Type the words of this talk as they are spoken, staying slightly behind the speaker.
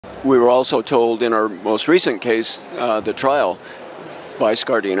we were also told in our most recent case, the trial by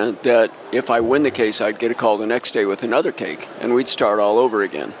Scardina, that if I win the case, I'd get a call the next day with another cake, and we'd start all over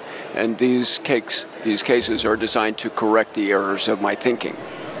again. And these cases are designed to correct the errors of my thinking.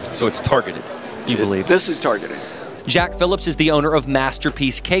 So it's targeted, you believe? This is targeted. Jack Phillips is the owner of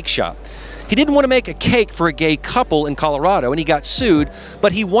Masterpiece Cake Shop. He didn't want to make a cake for a gay couple in Colorado, and he got sued,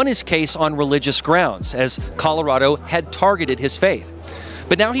 but he won his case on religious grounds, as Colorado had targeted his faith.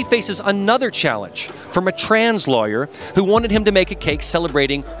 But now he faces another challenge from a trans lawyer who wanted him to make a cake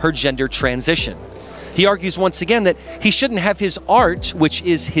celebrating her gender transition. He argues once again that he shouldn't have his art, which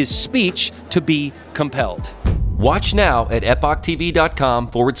is his speech, to be compelled. Watch now at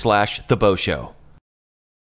epochtv.com/The Beau Show.